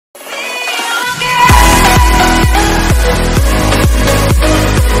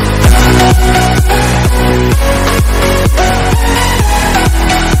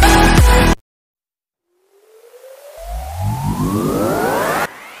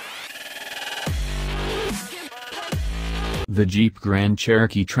The Jeep Grand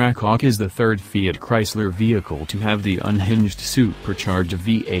Cherokee Trackhawk is the third Fiat Chrysler vehicle to have the unhinged Supercharged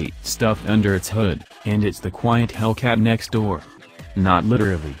V8 stuffed under its hood, and it's the quiet Hellcat next door. Not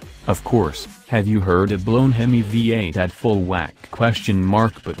literally, of course. Have you heard of blown Hemi V8 at full whack?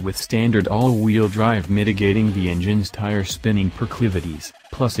 But with standard all-wheel drive mitigating the engine's tire-spinning proclivities,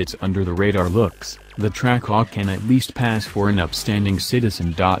 plus its under-the-radar looks, the Trackhawk can at least pass for an upstanding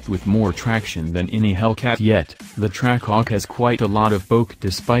citizen. With more traction than any Hellcat yet, the Trackhawk has quite a lot of poke.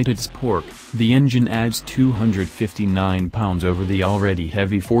 Despite its torque, the engine adds 259 pounds over the already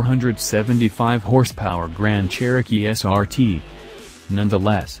heavy 475 horsepower Grand Cherokee SRT.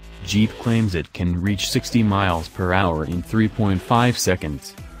 Nonetheless, Jeep claims it can reach 60 miles per hour in 3.5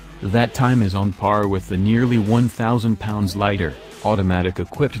 seconds. That time is on par with the nearly 1,000 pounds lighter,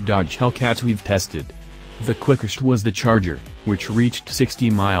 automatic-equipped Dodge Hellcats we've tested. The quickest was the Charger, which reached 60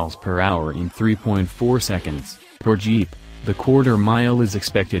 miles per hour in 3.4 seconds. Per Jeep, the quarter mile is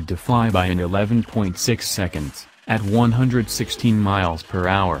expected to fly by in 11.6 seconds, at 116 miles per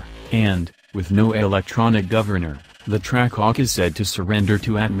hour, and, with no electronic governor, the Trackhawk is said to surrender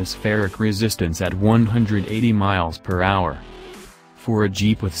to atmospheric resistance at 180 miles per hour. For a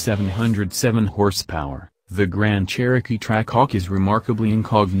Jeep with 707 horsepower, the Grand Cherokee Trackhawk is remarkably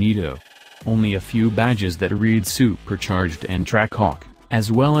incognito. Only a few badges that read Supercharged and Trackhawk,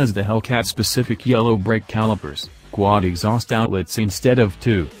 as well as the Hellcat-specific yellow brake calipers, quad exhaust outlets instead of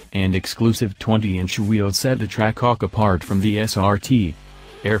two, and exclusive 20-inch wheels set the Trackhawk apart from the SRT.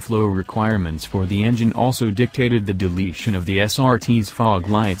 Airflow requirements for the engine also dictated the deletion of the SRT's fog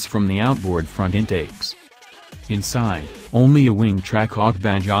lights from the outboard front intakes. Inside, only a wing Trackhawk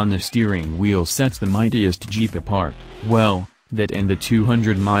badge on the steering wheel sets the mightiest Jeep apart, well, that and the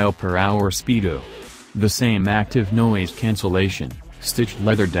 200 mph speedo. The same active noise cancellation, stitched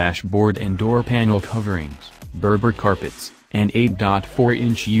leather dashboard and door panel coverings, Berber carpets, and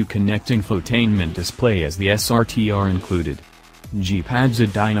 8.4-inch U-Connect infotainment display as the SRT are included. Jeep adds a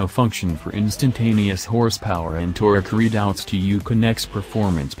dyno function for instantaneous horsepower and torque readouts to U-Connect's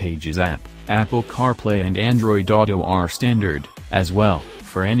Performance Pages app. Apple CarPlay and Android Auto are standard, as well,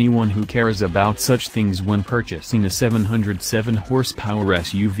 for anyone who cares about such things when purchasing a 707 horsepower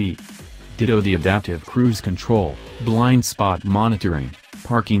SUV. Ditto the adaptive cruise control, blind spot monitoring,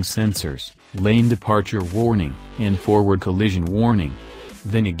 parking sensors, lane departure warning, and forward collision warning.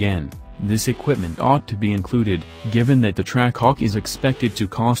 Then again, this equipment ought to be included, given that the Trackhawk is expected to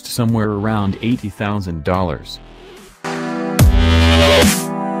cost somewhere around $80,000.